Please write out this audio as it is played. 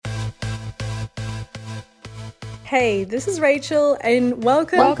Hey, this is Rachel, and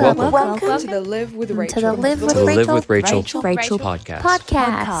welcome to the Live with Rachel. To the Live with Rachel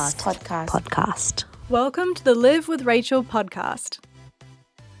podcast. Welcome to the Live with Rachel podcast.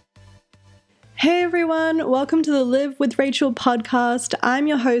 Hey everyone, welcome to the Live with Rachel podcast. I'm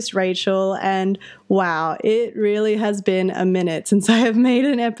your host Rachel, and wow, it really has been a minute since I have made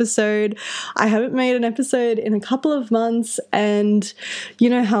an episode. I haven't made an episode in a couple of months, and you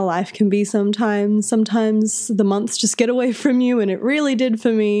know how life can be sometimes. Sometimes the months just get away from you, and it really did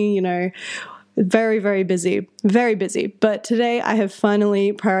for me, Very, very busy. But today I have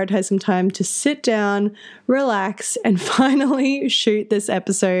finally prioritized some time to sit down, relax, and finally shoot this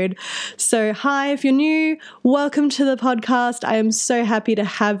episode. So hi, if you're new, welcome to the podcast. I am so happy to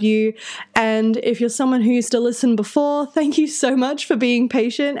have you. And if you're someone who used to listen before, thank you so much for being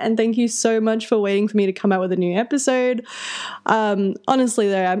patient, and thank you so much for waiting for me to come out with a new episode. Honestly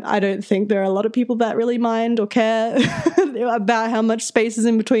though, I don't think there are a lot of people that really mind or care about how much space is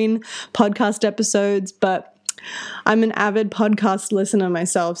in between podcast episodes, but I'm an avid podcast listener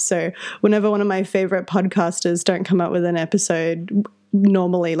myself, so whenever one of my favorite podcasters don't come out with an episode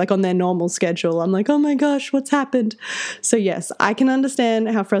normally, like on their normal schedule, I'm like, oh my gosh, what's happened? So yes, I can understand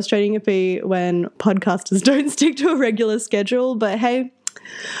how frustrating it be when podcasters don't stick to a regular schedule, but hey,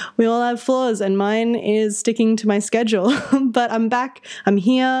 we all have flaws, and mine is sticking to my schedule. But I'm back, I'm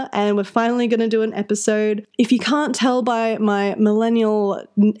here, and we're finally going to do an episode. If you can't tell by my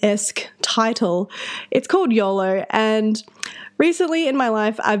millennial-esque title, it's called YOLO, and recently in my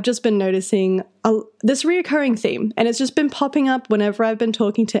life, I've just been noticing this reoccurring theme, and it's just been popping up whenever I've been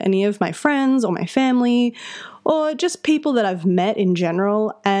talking to any of my friends or my family, or just people that I've met in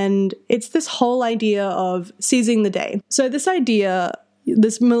general, and it's this whole idea of seizing the day. So this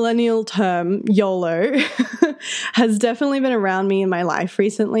millennial term, YOLO, has definitely been around me in my life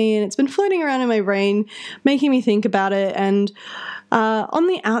recently, and it's been floating around in my brain, making me think about it. And on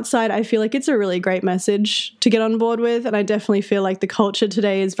the outside, I feel like it's a really great message to get on board with, and I definitely feel like the culture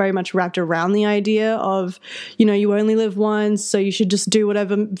today is very much wrapped around the idea of, you only live once, so you should just do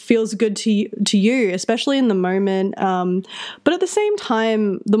whatever feels good to you, especially in the moment. But at the same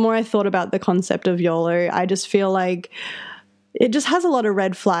time, the more I thought about the concept of YOLO, I just feel like it just has a lot of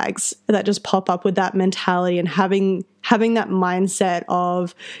red flags that just pop up with that mentality, and having that mindset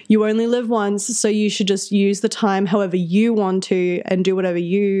of you only live once, so you should just use the time however you want to and do whatever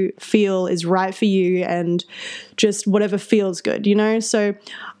you feel is right for you and just whatever feels good, So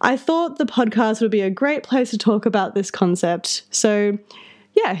I thought the podcast would be a great place to talk about this concept. So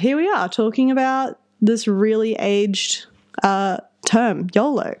yeah, here we are talking about this really aged term,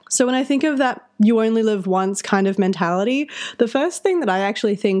 YOLO. So when I think of that you only live once kind of mentality, the first thing that I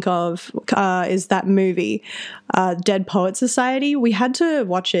actually think of is that movie, Dead Poet Society. We had to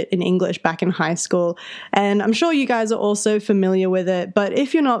watch it in English back in high school, and I'm sure you guys are also familiar with it, but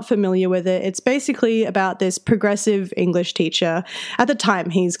if you're not familiar with it, it's basically about this progressive English teacher. At the time,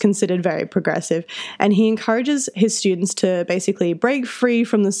 he's considered very progressive, and he encourages his students to basically break free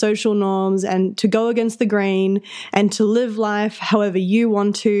from the social norms and to go against the grain and to live life however you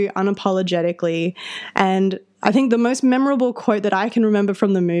want to, unapologetically. And I think the most memorable quote that I can remember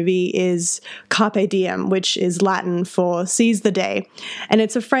from the movie is Carpe Diem, which is Latin for seize the day. And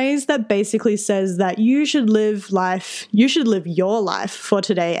it's a phrase that basically says that you should live your life for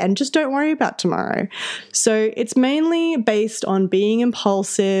today and just don't worry about tomorrow. So it's mainly based on being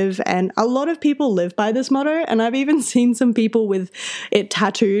impulsive, and a lot of people live by this motto, and I've even seen some people with it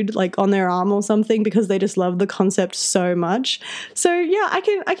tattooed like on their arm or something because they just love the concept so much. So yeah, I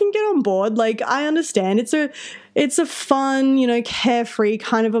can get on board. Like, I understand it's a fun, carefree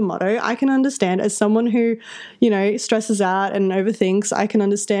kind of a motto. I can understand, as someone who, stresses out and overthinks, I can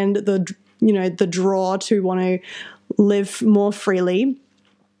understand the draw to want to live more freely.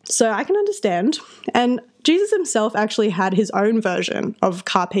 So I can understand. And Jesus himself actually had his own version of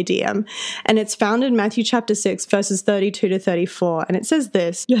Carpe Diem, and it's found in Matthew chapter 6, verses 32 to 34, and it says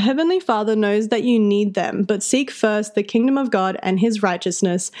this: "Your heavenly Father knows that you need them, but seek first the kingdom of God and his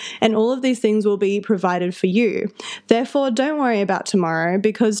righteousness, and all of these things will be provided for you. Therefore, don't worry about tomorrow,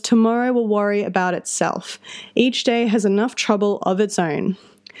 because tomorrow will worry about itself. Each day has enough trouble of its own."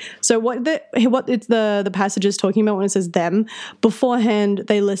 So what the passage is talking about when it says them, beforehand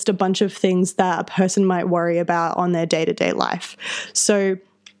they list a bunch of things that a person might worry about on their day-to-day life. So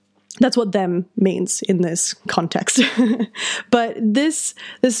That's what them means in this context. But this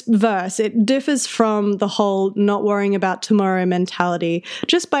verse, it differs from the whole not worrying about tomorrow mentality,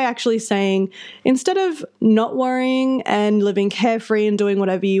 just by actually saying, instead of not worrying and living carefree and doing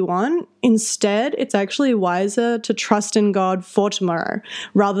whatever you want, instead, it's actually wiser to trust in God for tomorrow,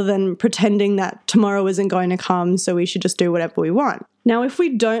 rather than pretending that tomorrow isn't going to come, so we should just do whatever we want. Now, if we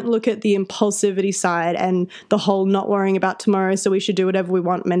don't look at the impulsivity side and the whole not worrying about tomorrow, so we should do whatever we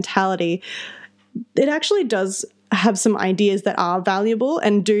want mentality, it actually does have some ideas that are valuable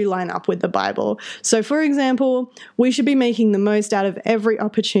and do line up with the Bible. So, for example, we should be making the most out of every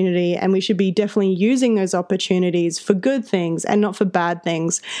opportunity, and we should be definitely using those opportunities for good things and not for bad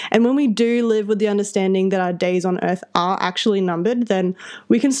things. And when we do live with the understanding that our days on earth are actually numbered, then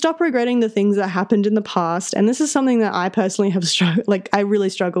we can stop regretting the things that happened in the past. And this is something that I personally have I really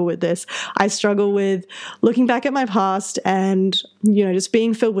struggle with this. I struggle with looking back at my past and, just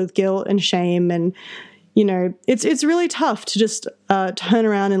being filled with guilt and shame, and it's really tough to just turn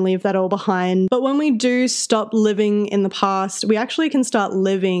around and leave that all behind. But when we do stop living in the past, we actually can start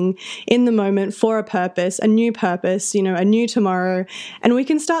living in the moment for a purpose, a new purpose, a new tomorrow. And we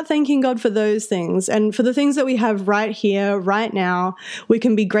can start thanking God for those things. And for the things that we have right here, right now, we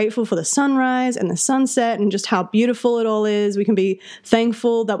can be grateful for the sunrise and the sunset and just how beautiful it all is. We can be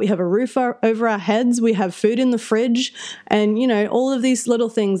thankful that we have a roof over our heads, we have food in the fridge, and, all of these little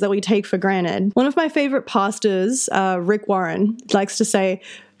things that we take for granted. One of my favorite pastors, Rick Warren, likes to say,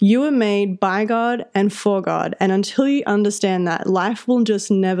 "You were made by God and for God, and until you understand that, life will just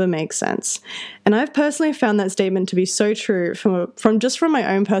never make sense." And I've personally found that statement to be so true from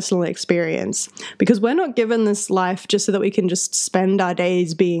my own personal experience, because we're not given this life just so that we can just spend our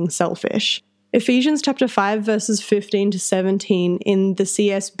days being selfish. Ephesians chapter 5 verses 15 to 17 in the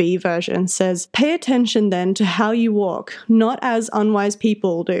CSB version says, "Pay attention then to how you walk, not as unwise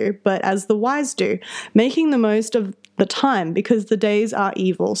people do, but as the wise do, making the most of the time, because the days are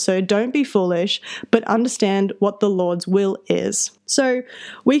evil. So don't be foolish, but understand what the Lord's will is." So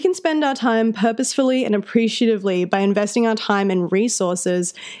we can spend our time purposefully and appreciatively by investing our time and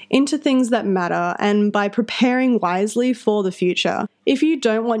resources into things that matter and by preparing wisely for the future. If you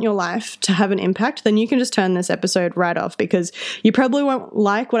don't want your life to have an impact, then you can just turn this episode right off, because you probably won't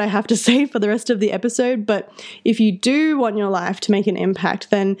like what I have to say for the rest of the episode. But if you do want your life to make an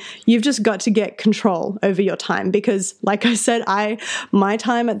impact, then you've just got to get control over your time. Because like I said, my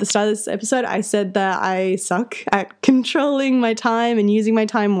time at the start of this episode, I said that I suck at controlling my time and using my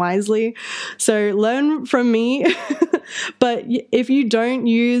time wisely. So learn from me. But if you don't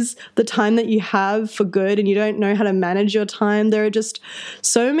use the time that you have for good and you don't know how to manage your time, there are just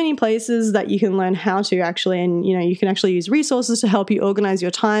so many places that you can learn how to actually, and you can actually use resources to help you organize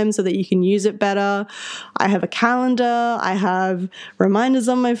your time so that you can use it better. I have a calendar, I have reminders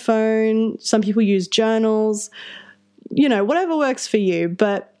on my phone, some people use journals, whatever works for you.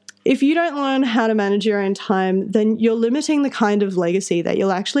 But if you don't learn how to manage your own time, then you're limiting the kind of legacy that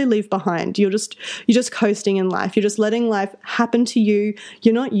you'll actually leave behind. You're just coasting in life. You're just letting life happen to you.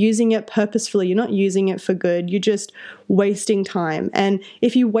 You're not using it purposefully. You're not using it for good. You're just wasting time. And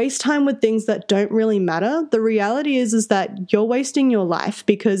if you waste time with things that don't really matter, the reality is that you're wasting your life,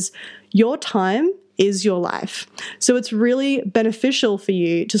 because your time is your life. So it's really beneficial for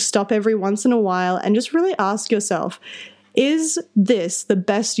you to stop every once in a while and just really ask yourself, is this the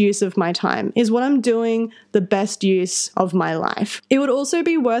best use of my time? Is what I'm doing the best use of my life? It would also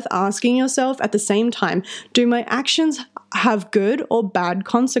be worth asking yourself at the same time, do my actions have good or bad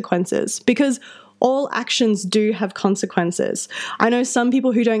consequences? Because all actions do have consequences. I know some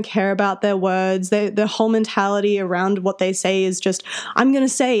people who don't care about their words. Their whole mentality around what they say is just, I'm going to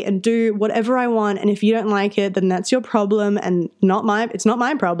say and do whatever I want, and if you don't like it, then that's your problem and it's not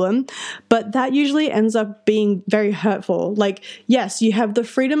my problem. But that usually ends up being very hurtful. Like, yes, you have the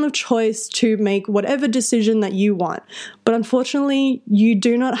freedom of choice to make whatever decision that you want, but unfortunately, you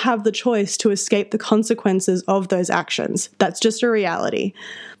do not have the choice to escape the consequences of those actions. That's just a reality.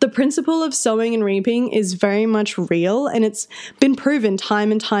 The principle of sowing and reaping is very much real, and it's been proven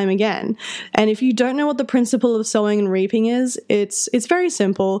time and time again. And if you don't know what the principle of sowing and reaping is, it's very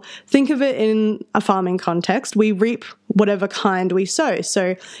simple. Think of it in a farming context. We reap whatever kind we sow.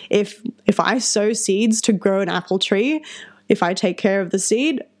 So if I sow seeds to grow an apple tree, if I take care of the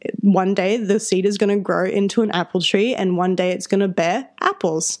seed, one day the seed is going to grow into an apple tree, and one day it's going to bear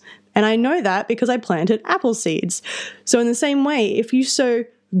apples. And I know that because I planted apple seeds. So in the same way, if you sow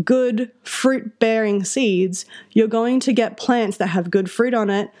good fruit-bearing seeds, you're going to get plants that have good fruit on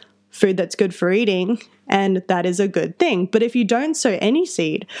it food that's good for eating, and that is a good thing. But if you don't sow any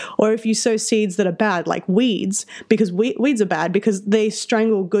seed, or if you sow seeds that are bad, like weeds, because weeds are bad because they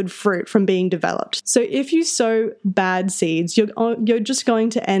strangle good fruit from being developed. So if you sow bad seeds, you're just going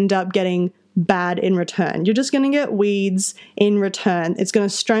to end up getting bad in return. You're just going to get weeds in return. It's going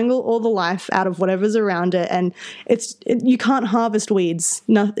to strangle all the life out of whatever's around it, and you can't harvest weeds.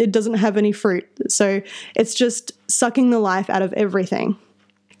 No, it doesn't have any fruit. So it's just sucking the life out of everything.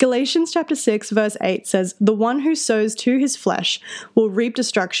 Galatians chapter 6 verse 8 says, "The one who sows to his flesh will reap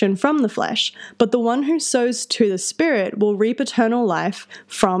destruction from the flesh, but the one who sows to the Spirit will reap eternal life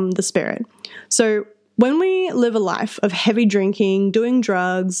from the Spirit." So when we live a life of heavy drinking, doing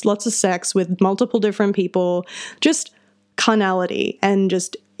drugs, lots of sex with multiple different people, just carnality and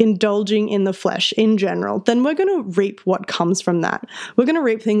just indulging in the flesh in general, then we're going to reap what comes from that. We're going to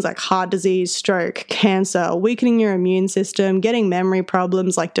reap things like heart disease, stroke, cancer, weakening your immune system, getting memory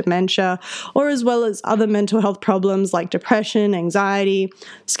problems like dementia, or as well as other mental health problems like depression, anxiety,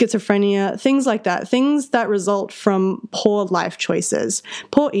 schizophrenia, things like that. Things that result from poor life choices,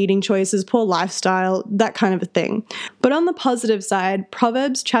 poor eating choices, poor lifestyle, that kind of a thing. But on the positive side,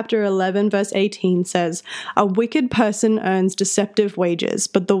 Proverbs chapter 11 verse 18 says, "A wicked person earns deceptive wages,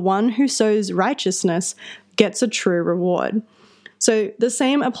 but the one who sows righteousness gets a true reward." So the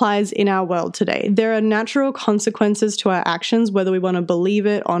same applies in our world today. There are natural consequences to our actions, whether we want to believe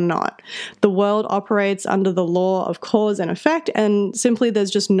it or not. The world operates under the law of cause and effect, and simply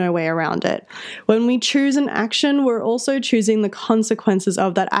there's just no way around it. When we choose an action, we're also choosing the consequences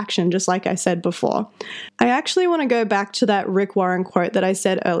of that action, just like I said before. I actually want to go back to that Rick Warren quote that I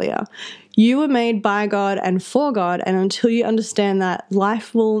said earlier. You were made by God and for God, and until you understand that,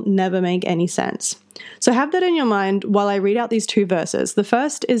 life will never make any sense. So have that in your mind while I read out these two verses. The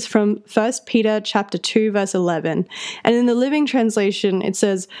first is from 1 Peter chapter 2 verse 11, and in the Living Translation it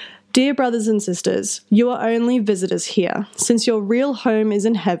says, "Dear brothers and sisters, you are only visitors here. Since your real home is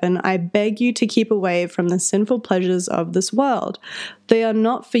in heaven, I beg you to keep away from the sinful pleasures of this world. They are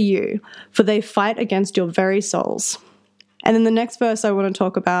not for you, for they fight against your very souls." And then the next verse I want to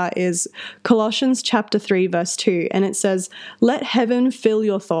talk about is Colossians chapter 3 verse 2, and it says, "Let heaven fill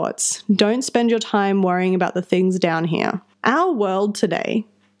your thoughts. Don't spend your time worrying about the things down here." Our world today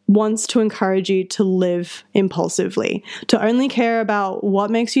wants to encourage you to live impulsively, to only care about what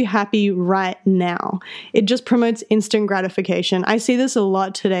makes you happy right now. It just promotes instant gratification. I see this a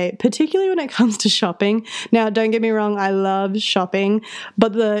lot today, particularly when it comes to shopping. Now, don't get me wrong, I love shopping,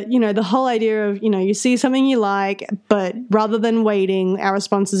 but the whole idea of, you see something you like, but rather than waiting, our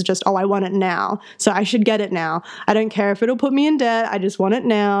response is just, "Oh, I want it now, so I should get it now. I don't care if it'll put me in debt, I just want it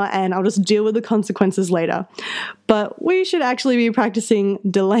now, and I'll just deal with the consequences later." But we should actually be practicing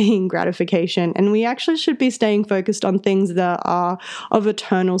delaying gratification, and we actually should be staying focused on things that are of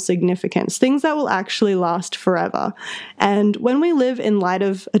eternal significance, things that will actually last forever. And when we live in light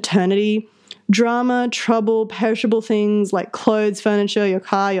of eternity, drama, trouble, perishable things like clothes, furniture, your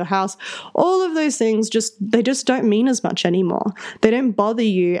car, your house, all of those things they just don't mean as much anymore. They don't bother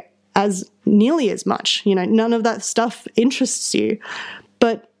you as nearly as much. None of that stuff interests you.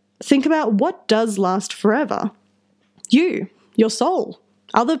 But think about what does last forever. You, your soul,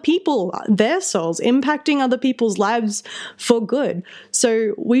 other people, their souls, impacting other people's lives for good.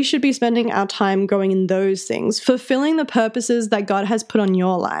 So we should be spending our time going in those things, fulfilling the purposes that God has put on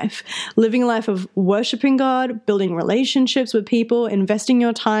your life, living a life of worshiping God, building relationships with people, investing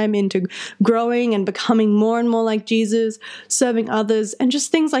your time into growing and becoming more and more like Jesus, serving others, and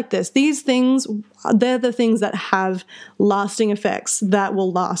just things like this. These things, they're the things that have lasting effects that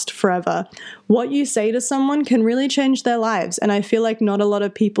will last forever. What you say to someone can really change their lives, and I feel like not a lot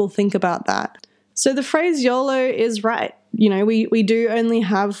of people think about that. So the phrase YOLO is right. We do only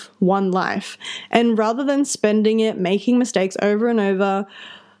have one life, and rather than spending it making mistakes over and over,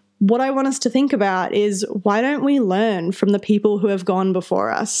 what I want us to think about is, why don't we learn from the people who have gone before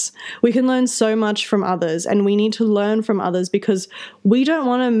us? We can learn so much from others, and we need to learn from others because we don't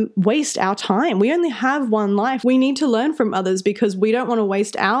want to waste our time. We only have one life. We need to learn from others because we don't want to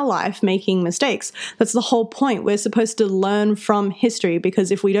waste our life making mistakes. That's the whole point. We're supposed to learn from history,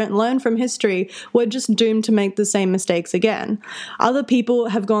 because if we don't learn from history, we're just doomed to make the same mistakes again. Other people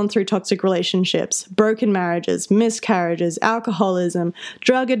have gone through toxic relationships, broken marriages, miscarriages, alcoholism,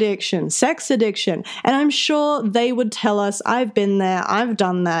 drug addiction, sex addiction, and I'm sure they would tell us, "I've been there, I've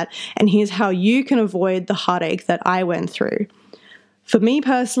done that, and here's how you can avoid the heartache that I went through." For me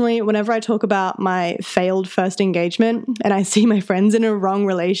personally, whenever I talk about my failed first engagement and I see my friends in a wrong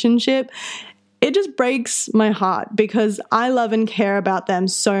relationship, it just breaks my heart because I love and care about them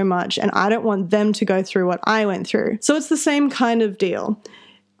so much, and I don't want them to go through what I went through. So it's the same kind of deal.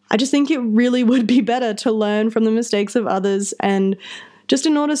 I just think it really would be better to learn from the mistakes of others, and just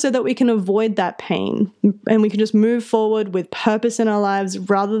in order so that we can avoid that pain and we can just move forward with purpose in our lives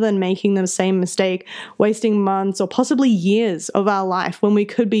rather than making the same mistake, wasting months or possibly years of our life when we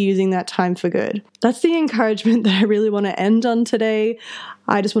could be using that time for good. That's the encouragement that I really want to end on today.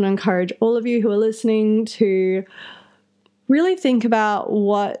 I just want to encourage all of you who are listening to really think about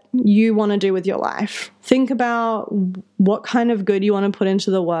what you want to do with your life. Think about what kind of good you want to put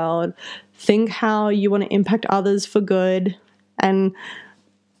into the world. Think how you want to impact others for good. And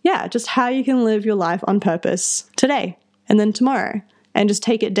yeah, just how you can live your life on purpose today and then tomorrow, and just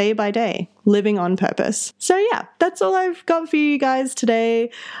take it day by day, living on purpose. So yeah, that's all I've got for you guys today.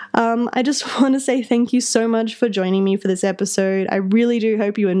 I just want to say thank you so much for joining me for this episode. I really do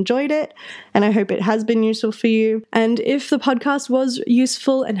hope you enjoyed it, and I hope it has been useful for you. And if the podcast was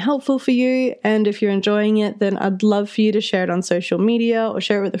useful and helpful for you, and if you're enjoying it, then I'd love for you to share it on social media or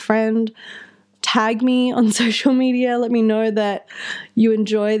share it with a friend. Tag me on social media. Let me know that you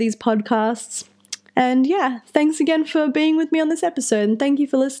enjoy these podcasts. And yeah, thanks again for being with me on this episode. And thank you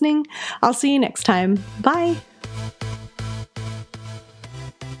for listening. I'll see you next time. Bye.